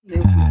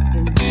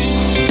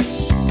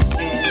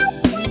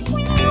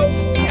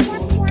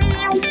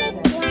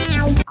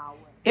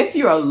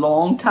you're a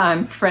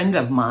longtime friend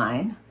of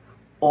mine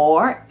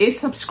or a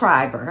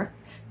subscriber,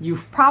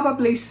 you've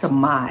probably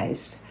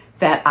surmised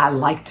that I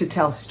like to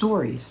tell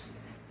stories.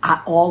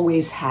 I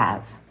always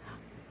have.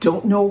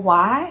 Don't know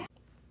why?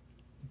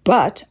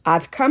 But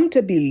I've come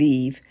to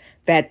believe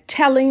that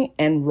telling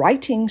and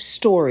writing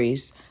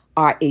stories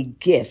are a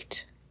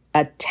gift,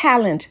 a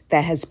talent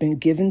that has been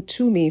given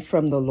to me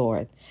from the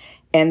Lord,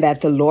 and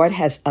that the Lord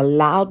has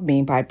allowed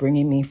me by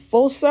bringing me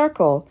full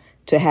circle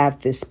to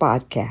have this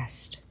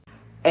podcast.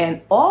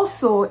 And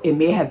also, it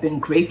may have been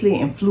greatly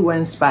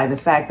influenced by the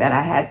fact that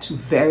I had two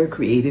very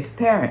creative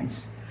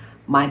parents.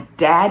 My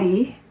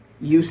daddy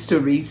used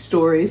to read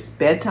stories,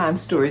 bedtime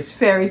stories,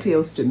 fairy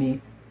tales to me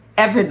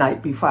every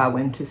night before I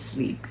went to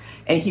sleep.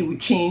 And he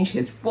would change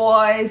his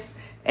voice,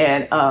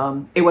 and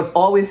it was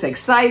always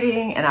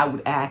exciting, and I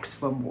would ask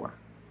for more.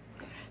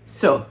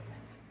 So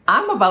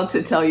I'm about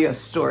to tell you a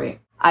story.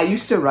 I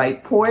used to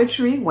write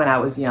poetry when I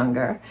was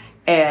younger,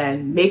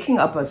 and making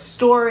up a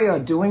story or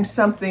doing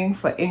something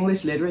for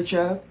English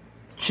literature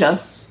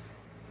just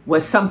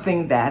was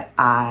something that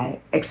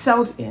I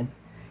excelled in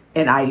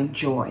and I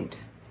enjoyed.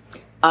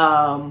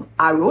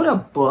 I wrote a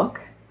book,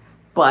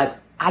 but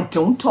I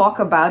don't talk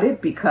about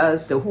it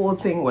because the whole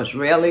thing was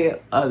really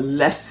a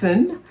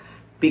lesson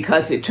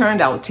because it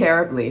turned out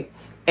terribly.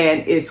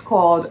 And it's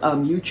called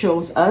You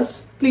Chose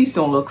Us. Please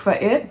don't look for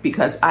it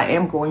because I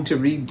am going to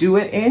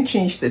redo it and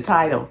change the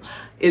title.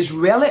 It's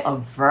really a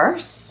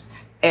verse.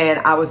 And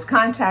I was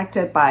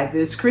contacted by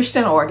this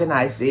Christian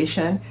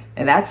organization,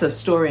 and that's a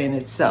story in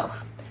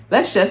itself.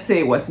 Let's just say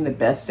it wasn't the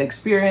best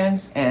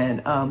experience,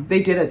 and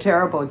they did a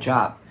terrible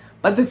job.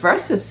 But the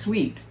verse is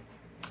sweet.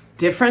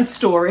 Different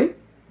story,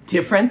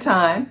 different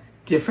time,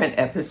 different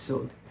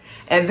episode.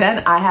 And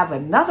then I have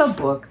another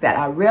book that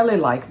I really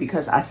like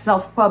because I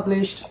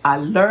self-published. I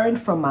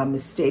learned from my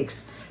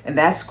mistakes, and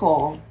that's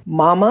called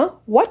Mama,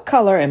 What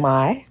Color Am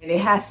I? And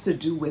it has to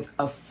do with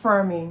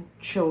affirming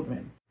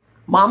children.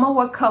 Mama,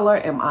 What Color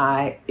Am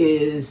I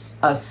is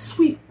a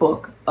sweet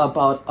book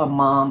about a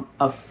mom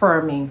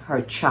affirming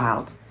her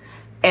child.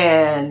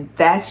 And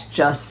that's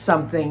just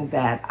something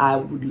that I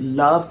would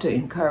love to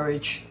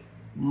encourage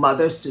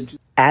mothers to do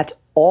at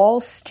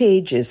all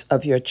stages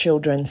of your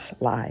children's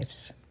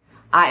lives.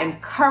 I am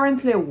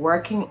currently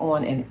working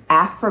on an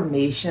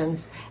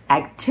affirmations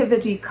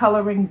activity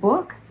coloring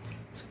book.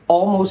 It's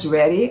almost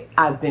ready.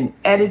 I've been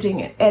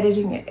editing and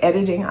editing and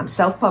editing. I'm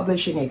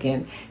self-publishing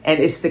again. And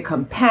it's the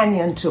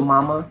companion to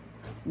Mama,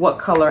 What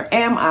Color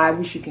Am I?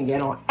 Which you can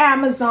get on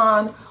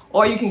Amazon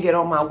or you can get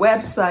on my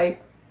website,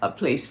 A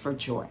Place for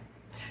Joy.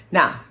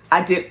 Now,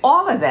 I did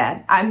all of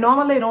that. I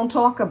normally don't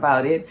talk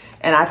about it.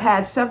 And I've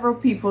had several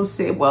people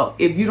say, well,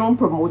 if you don't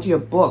promote your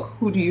book,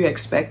 who do you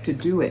expect to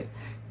do it?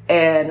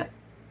 And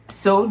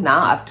so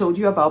now I've told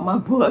you about my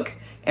book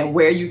and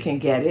where you can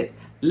get it.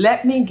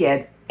 Let me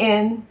get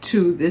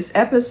into this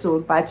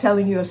episode by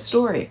telling you a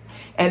story.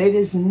 And it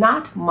is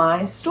not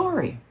my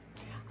story.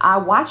 I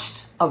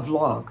watched a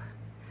vlog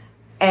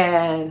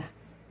and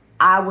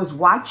I was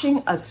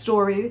watching a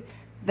story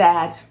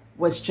that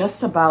was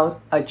just about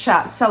a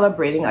child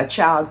celebrating a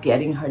child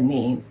getting her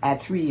name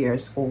at 3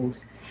 years old.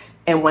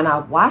 And when I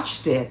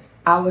watched it,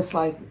 I was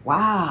like,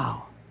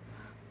 wow,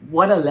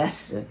 what a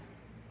lesson.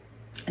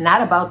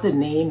 Not about the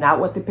name, not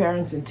what the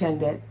parents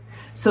intended.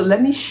 So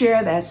let me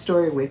share that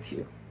story with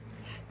you.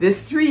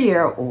 This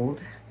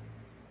 3-year-old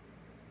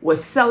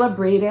was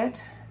celebrated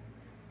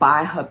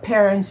by her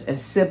parents and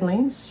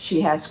siblings.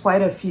 She has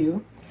quite a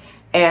few.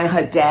 And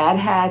her dad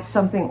had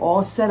something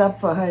all set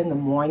up for her in the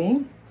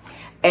morning.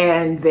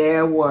 And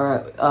there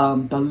were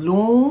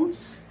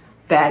balloons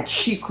that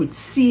she could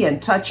see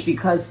and touch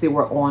because they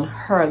were on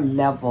her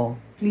level.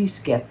 Please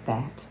get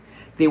that.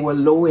 They were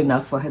low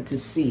enough for her to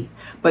see.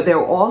 But there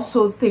were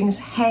also things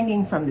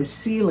hanging from the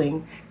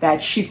ceiling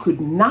that she could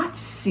not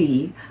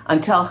see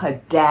until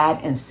her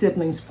dad and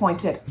siblings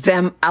pointed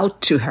them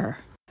out to her.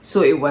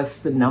 So it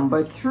was the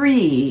number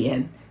 3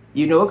 and,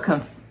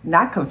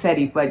 not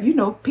confetti, but,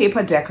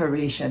 paper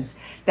decorations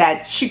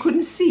that she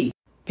couldn't see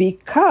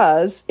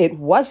because it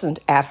wasn't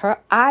at her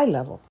eye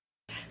level.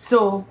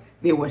 So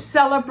they were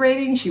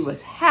celebrating. She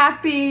was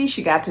happy.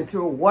 She got to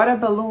throw water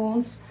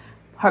balloons.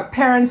 Her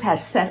parents had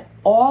set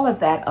all of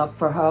that up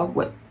for her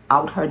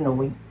without her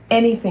knowing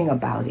anything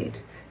about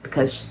it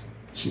because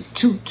she's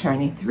 2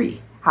 turning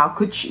 3. How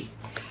could she?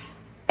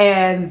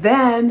 And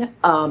then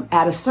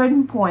at a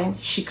certain point,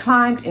 she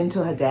climbed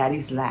into her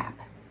daddy's lap,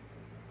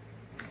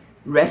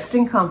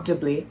 resting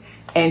comfortably,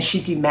 and she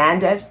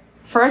demanded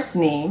first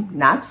name,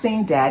 not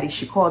saying daddy.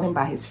 She called him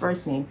by his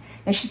first name.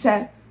 And she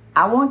said,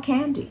 I want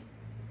candy.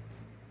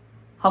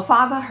 Her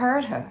father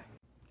heard her.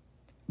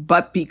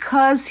 But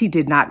because he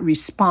did not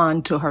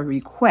respond to her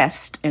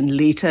request and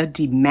later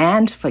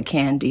demand for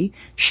candy,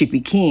 she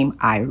became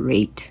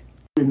irate.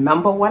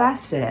 Remember what I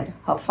said?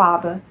 Her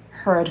father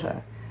heard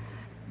her.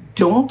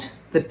 Don't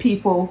the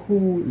people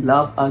who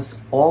love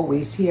us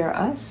always hear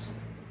us?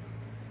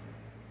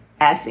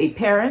 As a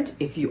parent,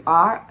 if you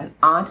are an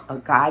aunt, a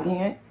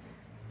guardian,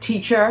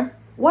 teacher,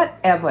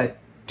 whatever,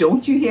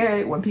 Don't you hear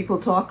it when people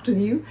talk to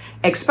you?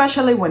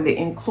 Especially when they're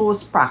in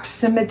close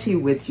proximity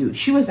with you.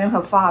 She was in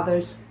her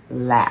father's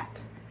lap.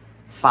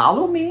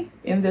 Follow me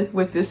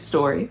with this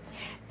story.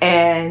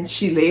 And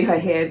she laid her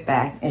head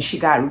back and she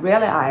got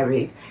really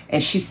irate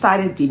and she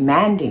started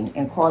demanding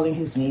and calling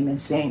his name and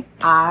saying,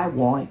 I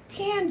want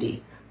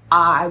candy.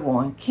 I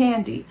want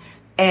candy.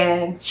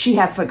 And she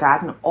had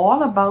forgotten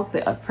all about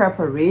the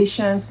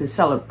preparations, the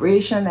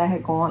celebration that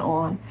had gone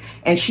on.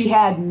 And she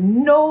had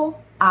no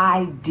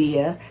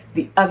idea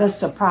the other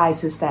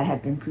surprises that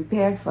had been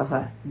prepared for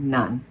her.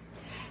 None.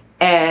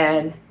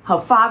 And her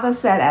father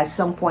said at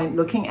some point,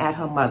 looking at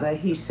her mother,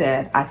 he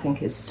said, I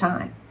think it's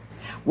time.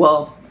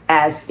 Well,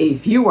 as a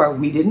viewer,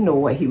 we didn't know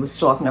what he was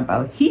talking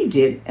about. He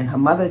did, and her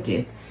mother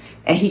did.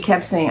 And he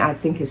kept saying, I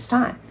think it's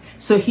time.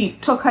 So he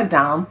took her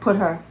down, put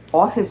her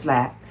off his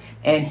lap,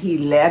 and he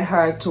led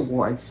her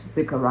towards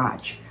the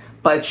garage.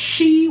 But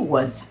she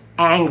was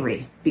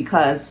angry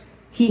because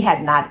he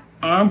had not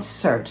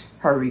answered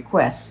her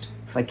request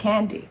for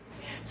candy.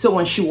 So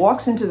when she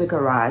walks into the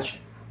garage,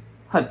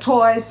 her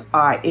toys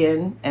are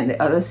in, and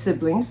the other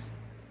siblings,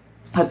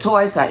 her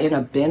toys are in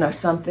a bin or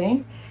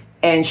something.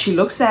 And she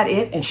looks at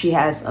it and she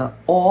has an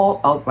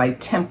all-outright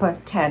temper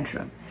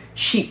tantrum.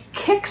 She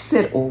kicks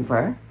it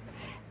over.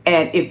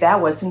 And if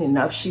that wasn't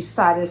enough, she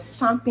started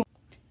stomping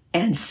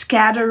and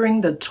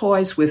scattering the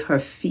toys with her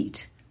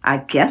feet, I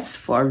guess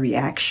for a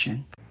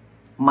reaction.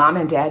 Mom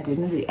and Dad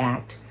didn't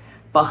react.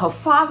 But her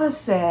father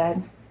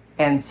said,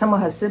 and some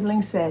of her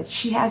siblings said,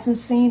 she hasn't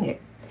seen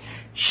it.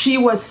 She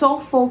was so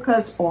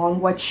focused on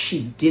what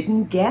she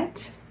didn't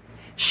get,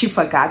 she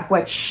forgot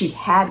what she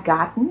had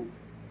gotten.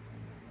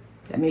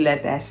 Let me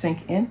let that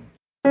sink in.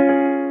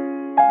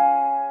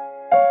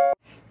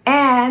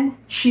 And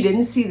she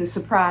didn't see the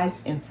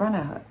surprise in front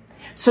of her.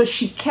 So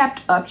she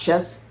kept up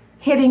just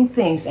hitting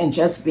things and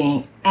just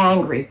being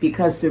angry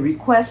because the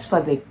request for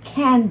the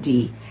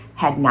candy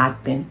had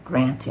not been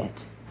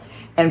granted.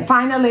 And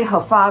finally,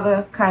 her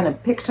father kind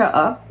of picked her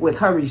up with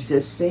her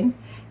resisting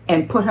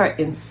and put her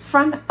in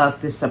front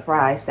of the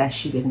surprise that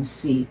she didn't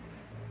see.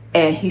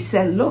 And he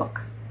said,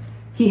 look,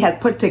 he had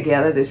put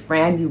together this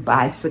brand new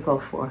bicycle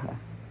for her.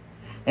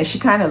 And she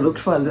kind of looked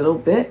for a little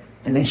bit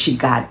and then she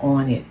got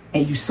on it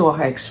and you saw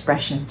her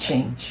expression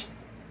change.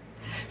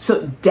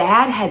 So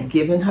Dad had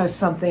given her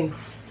something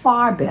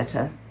far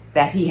better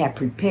that he had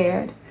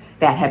prepared,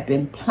 that had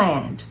been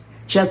planned,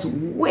 just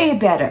way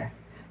better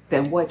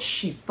than what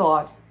she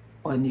thought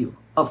or knew.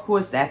 Of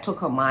course, that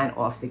took her mind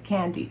off the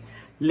candy.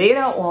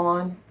 Later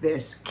on,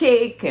 there's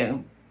cake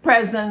and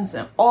presents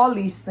and all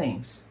these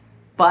things.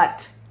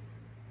 But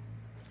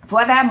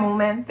for that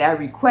moment, that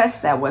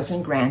request that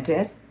wasn't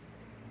granted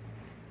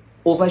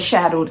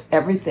overshadowed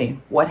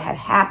everything, what had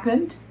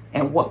happened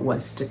and what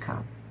was to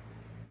come.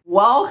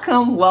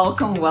 Welcome,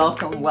 welcome,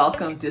 welcome,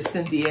 welcome,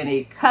 distant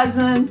DNA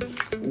cousin.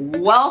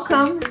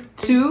 Welcome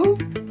to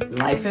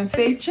Life and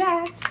Faith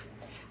Chats.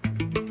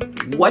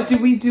 What do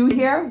we do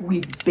here?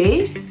 We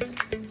base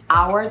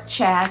our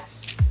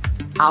chats,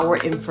 our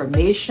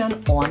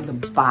information on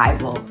the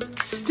Bible,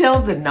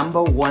 still the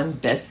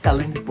 #1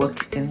 best-selling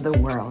book in the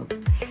world.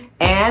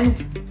 And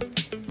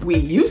we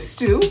used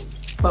to,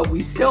 but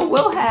we still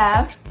will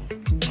have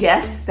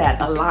guests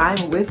that align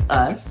with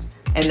us.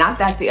 And not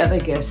that the other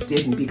guests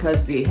didn't,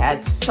 because they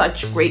had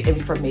such great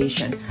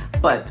information.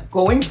 But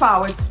going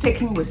forward,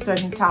 sticking with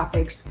certain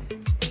topics,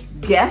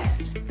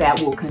 guests that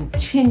will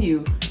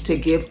continue to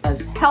give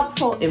us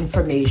helpful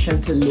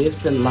information to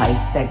live the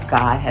life that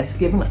God has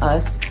given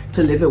us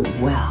to live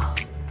it well.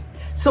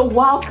 So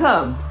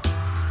welcome.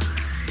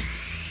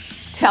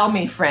 Tell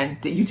me, friend,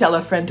 did you tell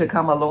a friend to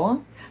come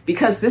along?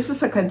 Because this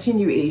is a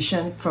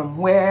continuation from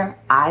where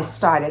I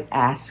started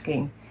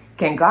asking,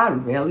 can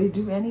God really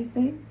do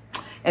anything?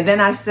 And then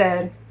I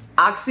said,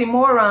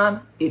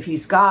 oxymoron, if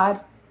he's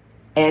God,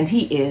 and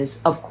he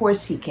is, of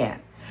course he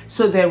can.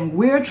 So then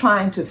we're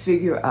trying to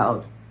figure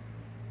out,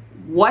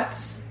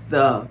 what's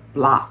the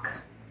block?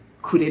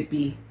 Could it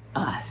be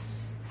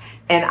us?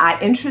 And I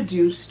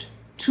introduced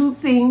two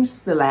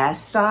things the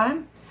last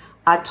time.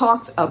 I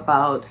talked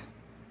about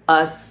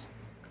us,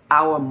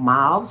 our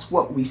mouths,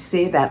 what we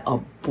say that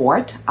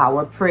abort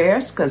our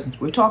prayers, because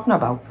we're talking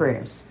about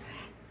prayers,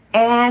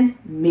 and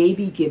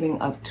maybe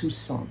giving up too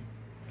soon.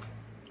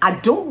 I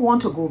don't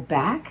want to go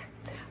back.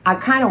 I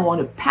kind of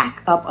want to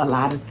pack up a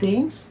lot of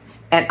things,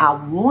 and I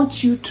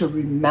want you to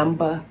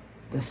remember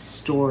the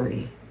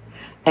story.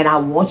 And I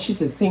want you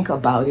to think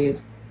about it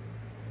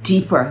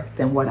deeper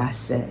than what I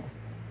said.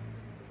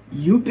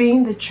 You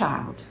being the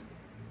child,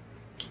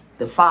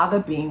 the father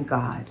being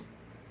God,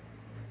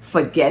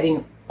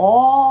 forgetting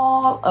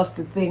all of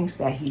the things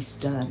that he's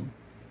done,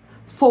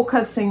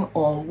 focusing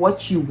on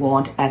what you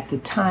want at the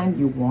time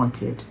you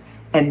want it,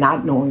 and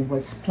not knowing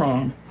what's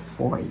planned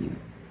for you.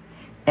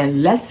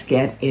 And let's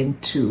get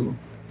into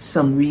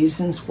some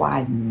reasons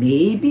why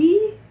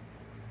maybe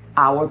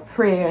our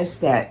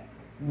prayers that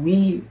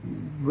we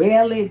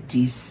really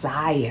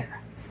desire,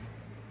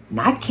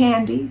 not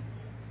candy,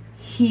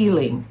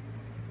 healing,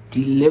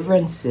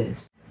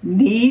 deliverances,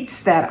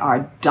 needs that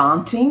are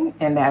daunting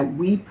and that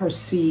we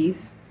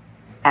perceive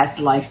as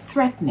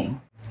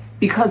life-threatening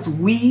because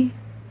we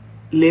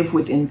live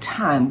within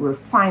time. We're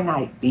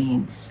finite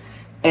beings,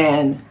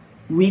 and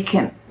we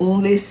can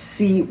only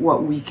see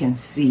what we can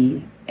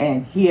see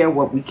and hear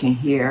what we can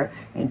hear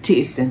and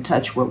taste and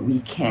touch what we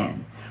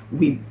can.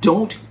 We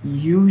don't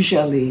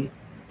usually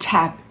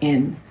tap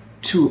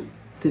into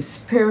the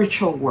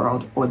spiritual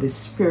world or the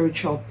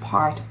spiritual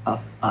part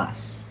of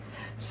us.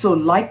 So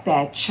like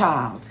that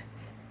child,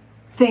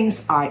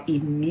 things are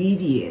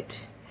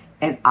immediate,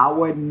 and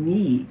our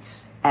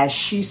needs, as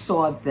she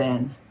saw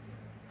then,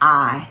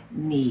 I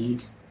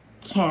need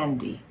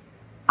candy.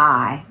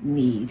 I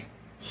need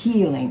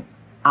healing.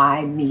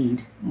 I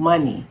need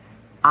money.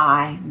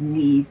 I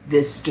need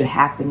this to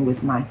happen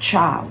with my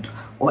child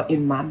or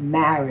in my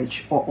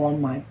marriage or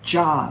on my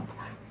job.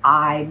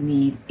 I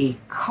need a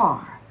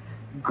car.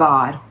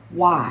 God,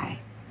 why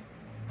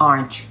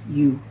aren't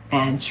you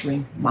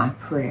answering my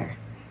prayer?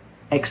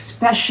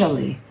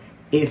 Especially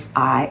if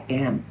I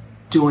am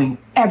doing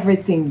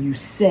everything you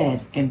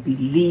said and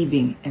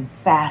believing and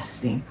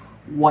fasting,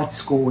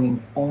 what's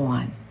going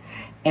on?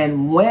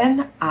 And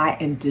when I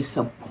am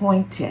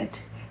disappointed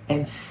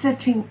and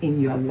sitting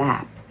in your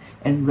lap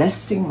and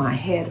resting my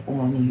head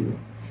on you,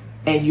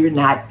 and you're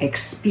not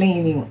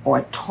explaining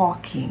or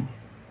talking,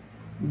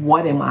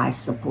 what am I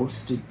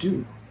supposed to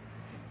do?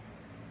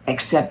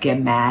 Except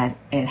get mad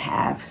and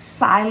have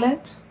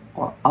silent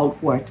or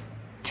outward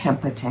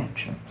temper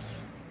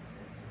tantrums.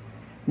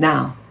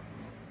 Now,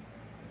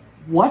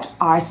 what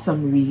are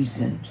some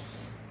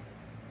reasons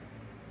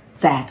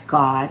that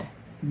God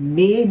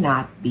may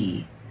not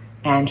be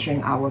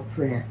answering our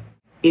prayer?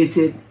 Is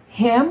it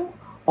Him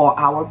or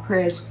our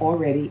prayers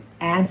already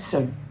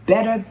answered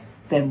better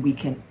than we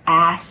can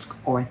ask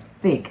or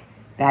think?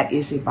 That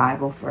is a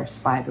Bible verse,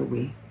 by the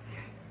way.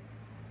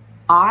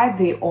 Are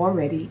they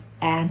already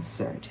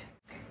answered?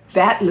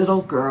 That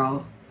little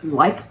girl,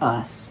 like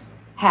us,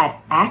 had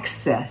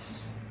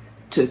access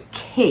to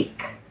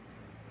cake,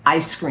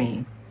 ice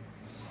cream,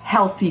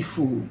 healthy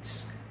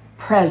foods,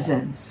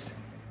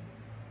 presents,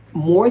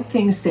 more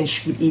things than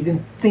she could even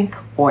think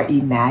or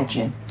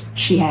imagine.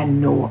 She had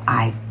no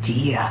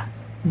idea,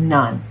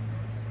 none.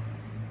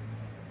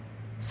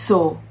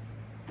 So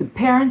the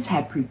parents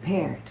had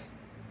prepared.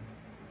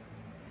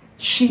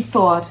 She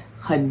thought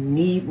her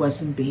need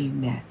wasn't being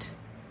met.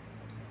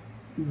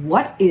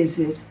 What is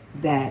it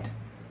that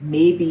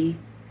maybe,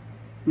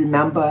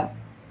 remember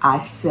I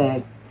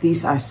said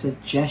these are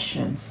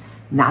suggestions,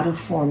 not a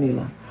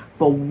formula,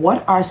 but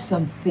what are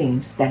some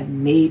things that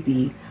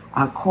maybe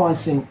are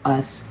causing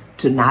us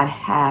to not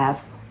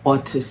have or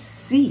to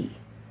see,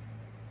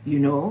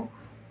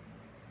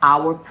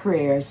 our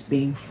prayers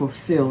being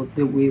fulfilled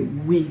the way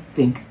we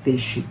think they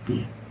should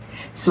be?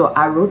 So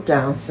I wrote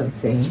down some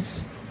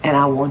things and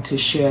I want to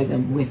share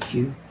them with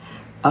you.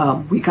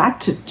 We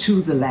got to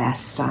 2 the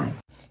last time.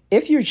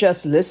 If you're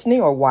just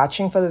listening or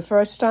watching for the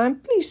first time,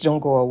 please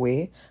don't go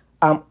away.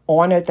 I'm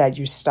honored that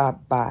you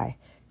stopped by.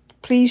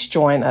 Please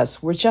join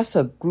us. We're just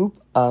a group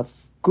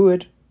of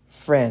good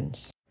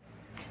friends.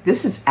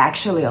 This is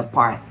actually a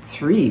part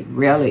 3,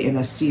 really, in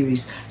a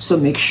series. So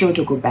make sure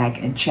to go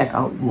back and check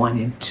out 1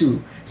 and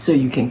 2 so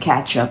you can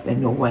catch up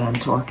and know what I'm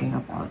talking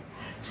about.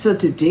 So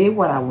today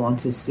what I want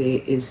to say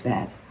is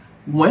that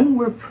when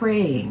we're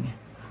praying,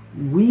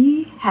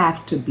 we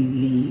have to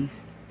believe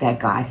that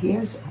God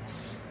hears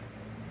us.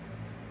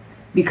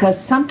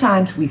 Because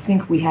sometimes we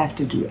think we have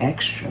to do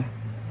extra.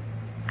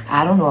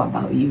 I don't know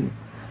about you,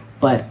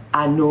 but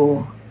I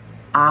know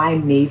I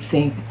may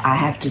think I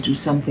have to do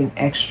something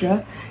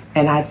extra.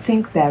 And I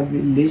think that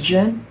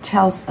religion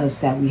tells us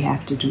that we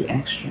have to do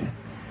extra.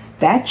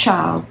 That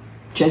child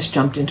just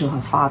jumped into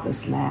her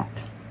father's lap.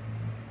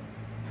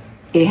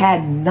 It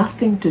had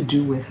nothing to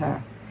do with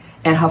her.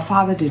 And her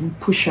father didn't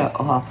push her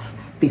off,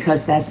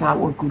 because that's not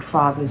what good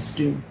fathers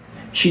do.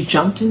 She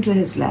jumped into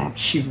his lap.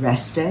 She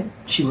rested.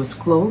 She was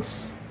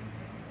close.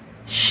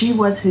 She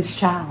was his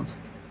child.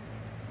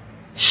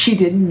 She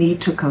didn't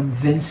need to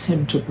convince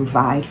him to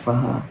provide for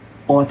her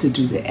or to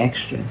do the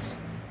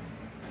extras.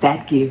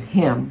 That gave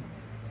him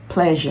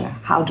pleasure.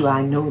 How do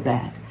I know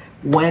that?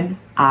 When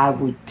I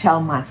would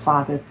tell my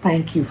father,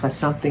 thank you for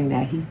something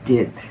that he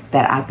did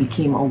that I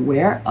became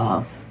aware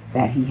of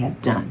that he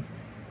had done.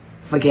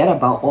 Forget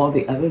about all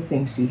the other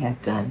things he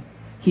had done.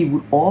 He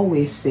would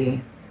always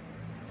say,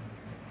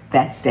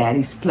 that's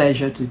Daddy's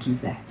pleasure to do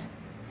that.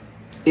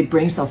 It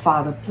brings a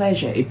father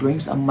pleasure. It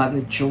brings a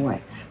mother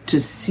joy to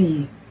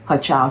see her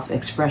child's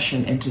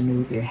expression and to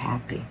know they're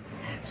happy.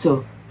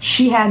 So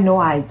she had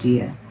no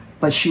idea,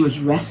 but she was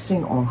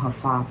resting on her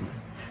father.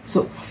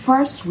 So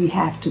first we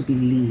have to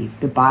believe.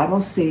 The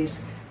Bible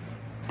says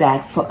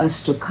that for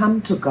us to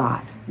come to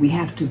God, we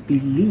have to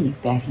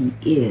believe that He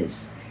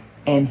is,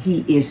 and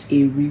He is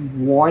a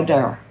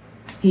rewarder.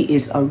 He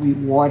is a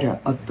rewarder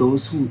of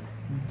those who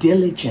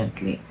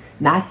diligently,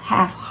 not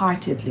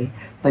half-heartedly,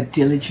 but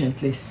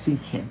diligently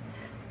seek Him.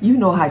 You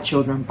know how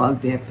children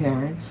bug their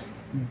parents.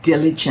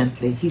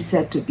 Diligently. He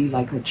said to be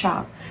like a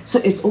child. So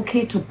it's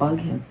okay to bug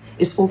Him.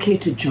 It's okay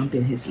to jump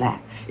in His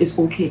lap. It's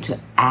okay to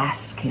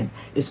ask Him.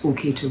 It's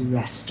okay to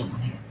rest on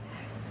Him.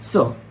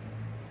 So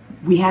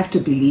we have to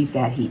believe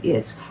that he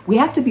is. We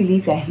have to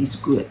believe that he's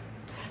good.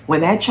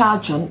 When that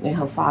child jumped in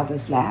her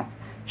father's lap,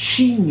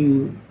 she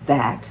knew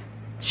that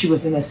she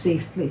was in a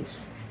safe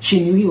place. She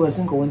knew he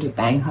wasn't going to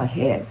bang her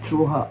head,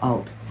 throw her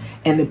out.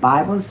 And the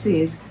Bible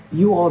says,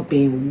 you all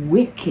being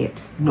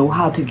wicked know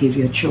how to give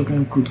your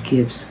children good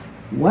gifts.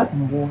 What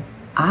more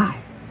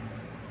I?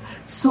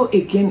 So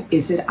again,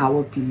 is it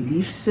our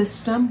belief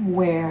system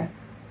where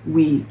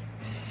we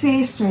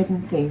say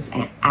certain things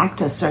and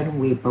act a certain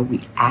way, but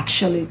we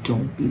actually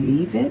don't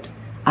believe it?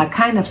 I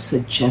kind of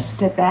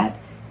suggested that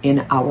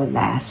in our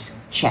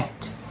last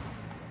chat.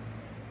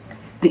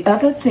 The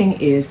other thing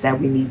is that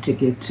we need to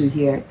get to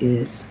here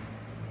is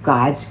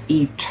God's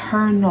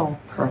eternal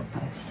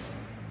purpose.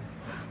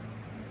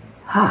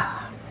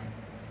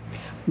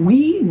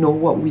 We know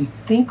what we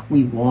think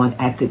we want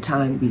at the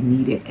time we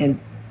need it. And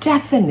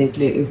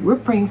definitely, if we're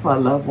praying for a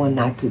loved one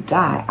not to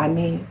die, I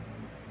mean,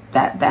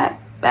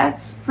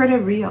 that's pretty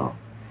real.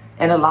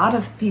 And a lot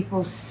of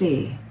people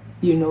say,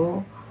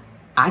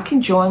 I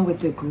can join with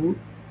the group.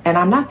 And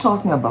I'm not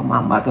talking about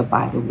my mother,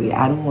 by the way.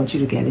 I don't want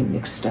you to get it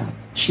mixed up.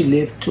 She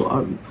lived to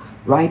a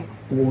ripe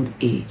old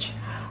age.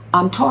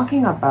 I'm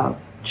talking about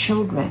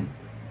children,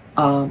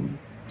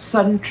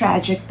 sudden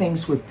tragic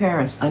things with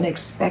parents,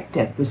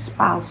 unexpected with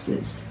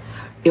spouses,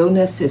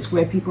 illnesses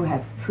where people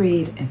have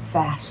prayed and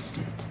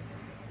fasted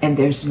and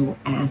there's no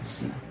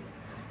answer.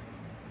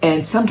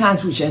 And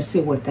sometimes we just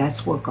say, well,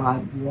 that's what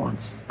God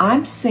wants.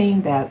 I'm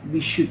saying that we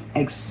should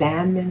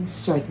examine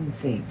certain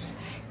things.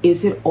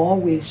 Is it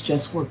always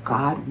just what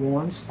God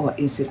wants, or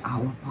is it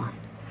our part?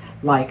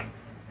 Like,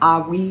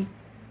 are we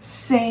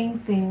saying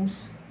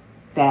things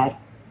that,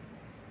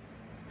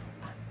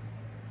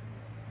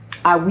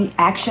 are we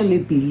actually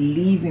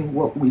believing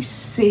what we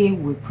say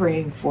we're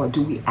praying for?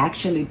 Do we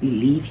actually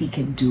believe he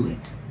can do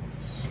it?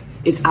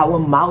 Is our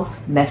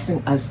mouth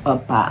messing us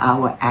up by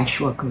our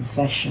actual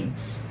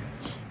confessions?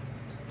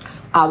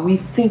 Are we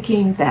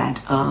thinking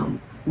that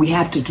we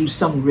have to do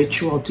some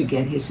ritual to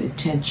get his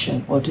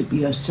attention or to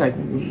be a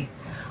certain way?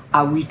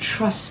 Are we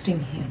trusting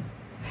him?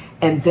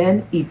 And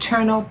then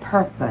eternal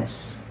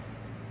purpose.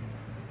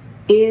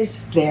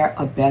 Is there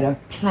a better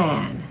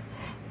plan?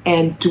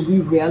 And do we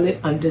really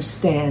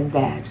understand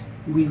that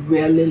we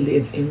really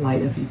live in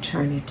light of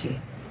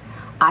eternity?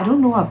 I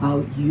don't know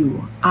about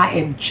you. I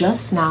am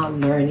just now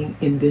learning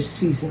in this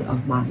season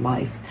of my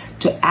life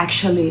to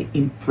actually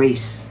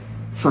embrace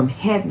from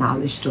head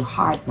knowledge to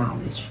heart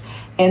knowledge.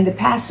 And the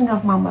passing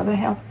of my mother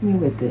helped me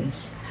with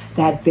this,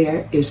 that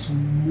there is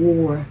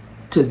more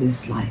to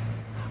this life.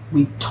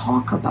 We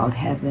talk about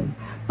heaven,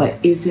 but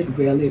is it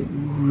really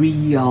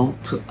real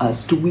to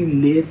us? Do we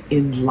live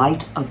in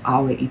light of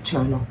our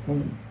eternal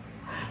home?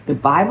 The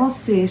Bible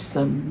says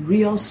some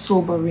real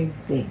sobering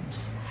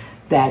things,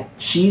 that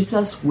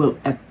Jesus will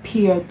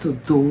appear to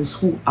those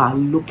who are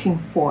looking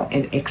for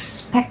and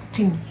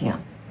expecting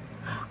him.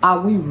 Are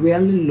we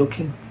really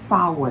looking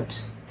forward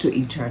to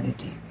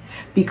eternity?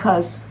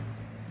 Because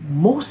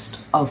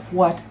most of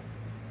what,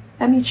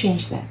 let me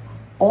change that,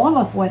 all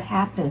of what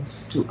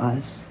happens to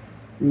us,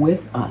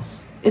 with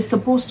us, is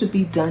supposed to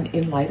be done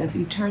in light of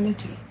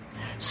eternity.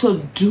 So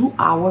do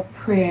our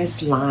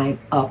prayers line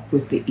up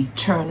with the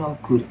eternal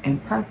good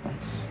and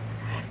purpose?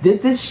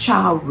 Did this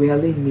child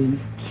really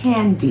need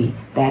candy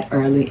that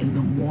early in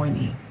the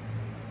morning?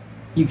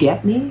 You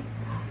get me?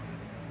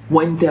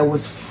 When there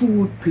was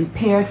food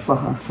prepared for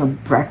her from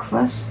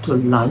breakfast to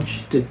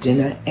lunch to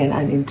dinner and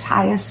an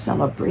entire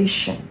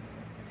celebration,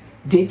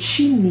 did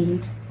she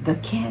need the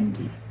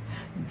candy?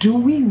 Do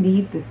we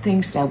need the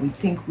things that we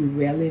think we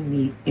really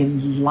need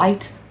in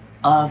light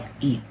of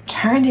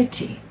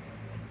eternity?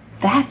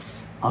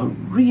 That's a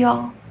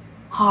real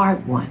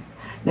hard one.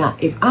 Now,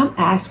 if I'm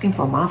asking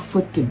for my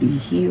foot to be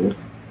healed,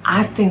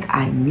 I think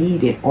I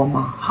need it, or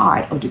my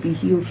heart, or to be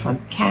healed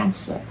from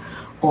cancer,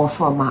 or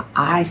for my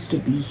eyes to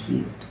be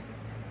healed.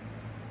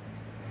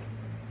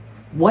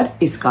 What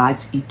is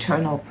God's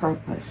eternal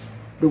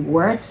purpose? The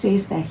word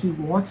says that he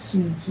wants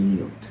me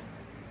healed.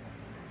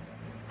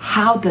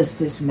 How does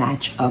this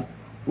match up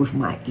with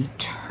my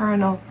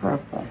eternal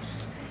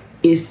purpose?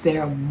 Is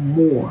there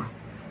more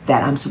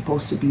that I'm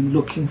supposed to be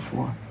looking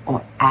for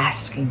or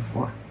asking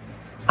for?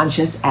 I'm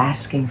just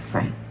asking,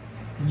 friend.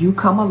 You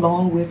come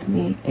along with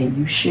me and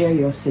you share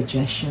your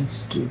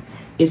suggestions too.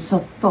 It's a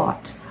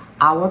thought.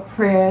 Our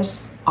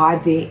prayers, are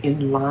they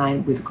in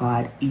line with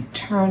God's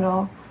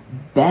eternal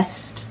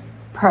best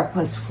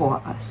purpose for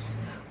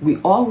us? We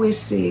always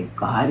say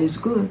God is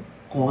good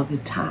all the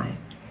time.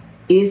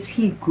 Is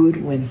he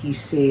good when he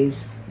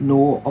says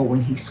no, or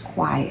when he's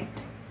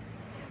quiet?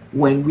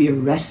 When we're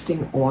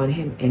resting on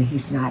him and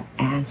he's not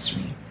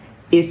answering?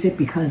 Is it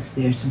because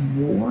there's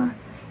more?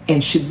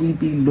 And should we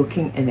be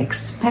looking and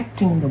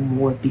expecting the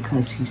more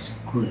because he's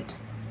good?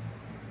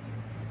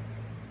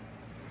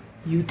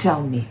 You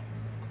tell me.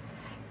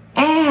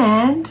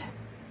 And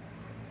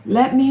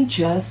let me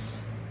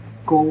just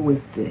go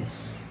with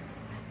this.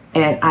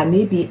 And I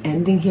may be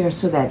ending here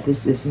so that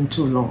this isn't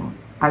too long.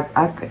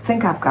 I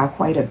think I've got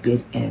quite a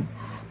bit in,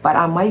 but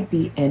I might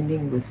be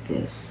ending with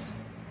this.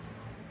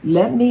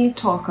 let me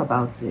talk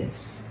about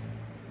this.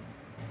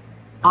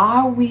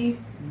 Are we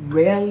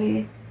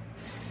really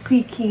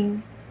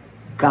seeking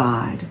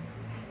God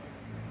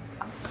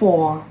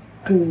for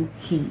who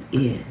He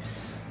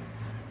is?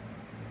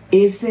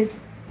 Is it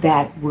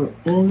that we're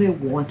only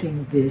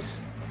wanting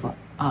this for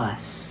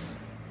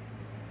us?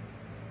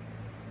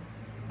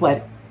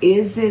 But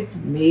is it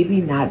maybe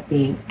not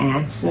being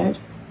answered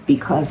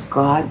because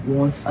God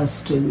wants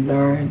us to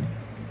learn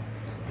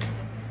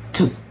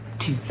to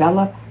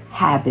develop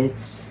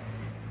habits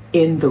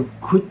in the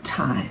good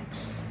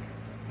times?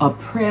 A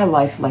prayer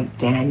life like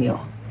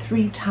Daniel,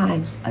 3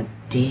 times a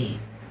day.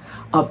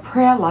 A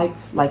prayer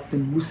life like the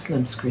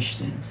Muslims,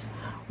 Christians,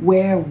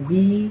 where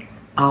we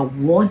are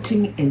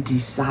wanting and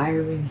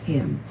desiring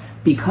Him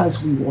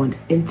because we want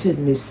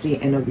intimacy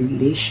and a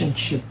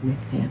relationship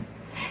with Him.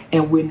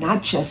 And we're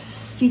not just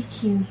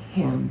seeking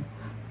Him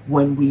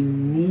when we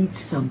need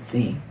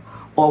something,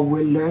 or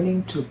we're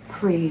learning to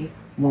pray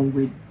when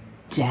we're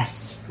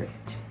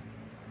desperate.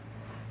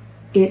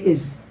 It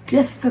is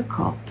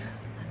difficult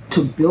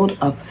to build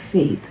up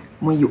faith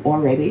when you're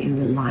already in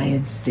the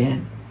lion's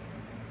den.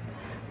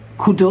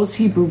 Could those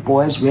Hebrew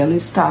boys really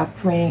start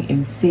praying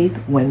in faith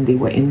when they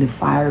were in the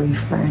fiery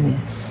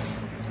furnace?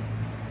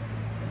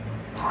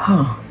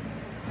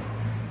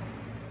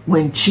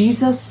 When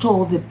Jesus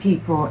told the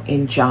people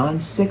in John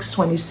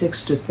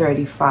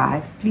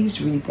 6:26-35,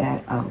 please read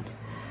that out,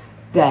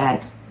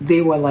 that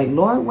they were like,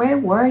 Lord, where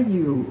were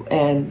you?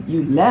 And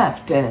you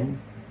left, and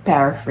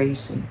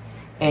paraphrasing.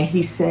 And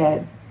He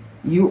said,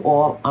 you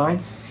all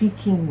aren't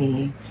seeking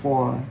me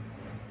for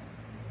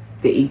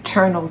the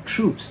eternal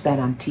truths that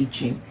I'm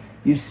teaching.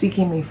 You're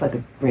seeking me for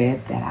the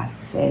bread that I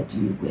fed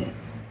you with.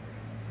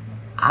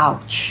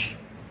 Ouch.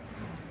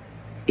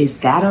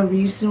 Is that a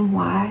reason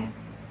why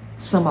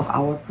some of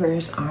our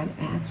prayers aren't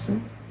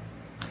answered?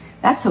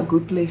 That's a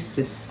good place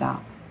to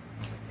stop.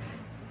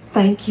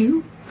 Thank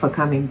you for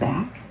coming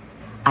back.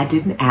 I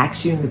didn't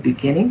ask you in the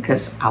beginning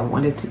because I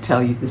wanted to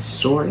tell you the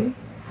story.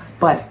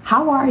 But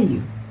how are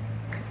you?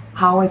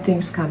 How are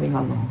things coming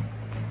along?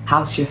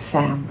 How's your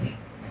family?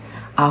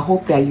 I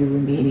hope that you're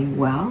remaining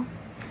well.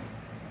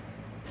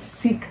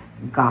 Seek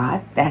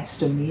God. That's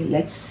to me.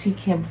 Let's seek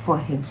Him for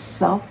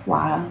Himself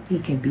while He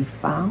can be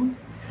found,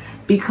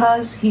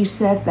 because He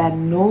said that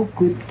no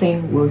good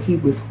thing will He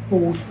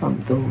withhold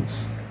from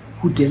those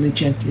who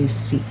diligently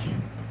seek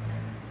Him.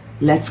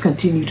 Let's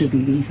continue to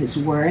believe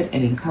His word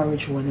and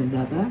encourage one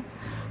another.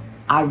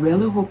 I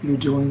really hope you're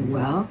doing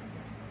well.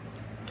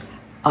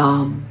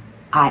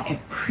 I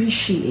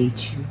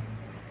appreciate you.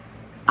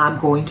 I'm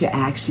going to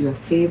ask you a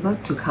favor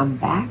to come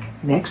back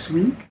next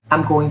week.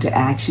 I'm going to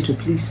ask you to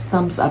please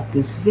thumbs up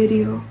this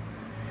video,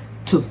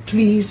 to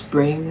please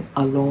bring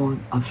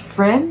along a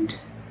friend,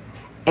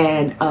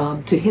 and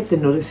to hit the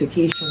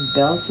notification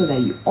bell so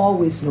that you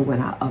always know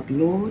when I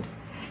upload,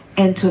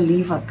 and to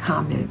leave a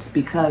comment,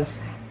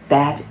 because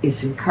that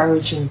is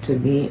encouraging to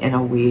me and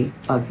a way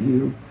of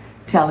you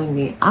telling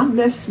me I'm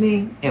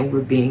listening and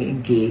we're being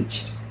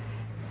engaged.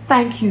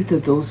 Thank you to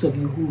those of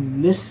you who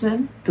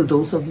listen, to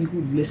those of you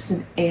who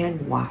listen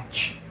and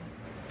watch.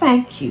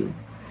 Thank you.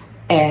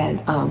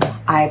 And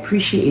I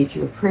appreciate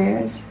your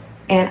prayers,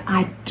 and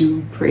I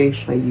do pray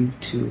for you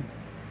too.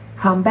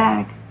 Come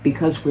back,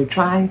 because we're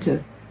trying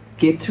to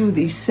get through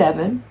these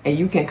 7, and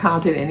you can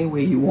count it any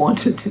way you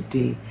want it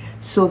today,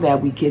 so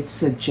that we get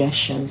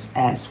suggestions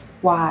as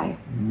why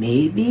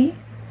maybe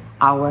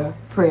our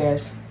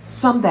prayers,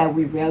 some that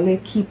we really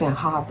keep and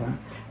harbor,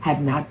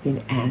 have not been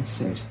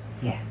answered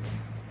yet.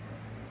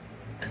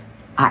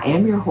 I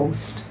am your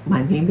host.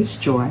 My name is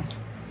Joy.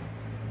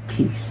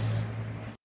 Peace.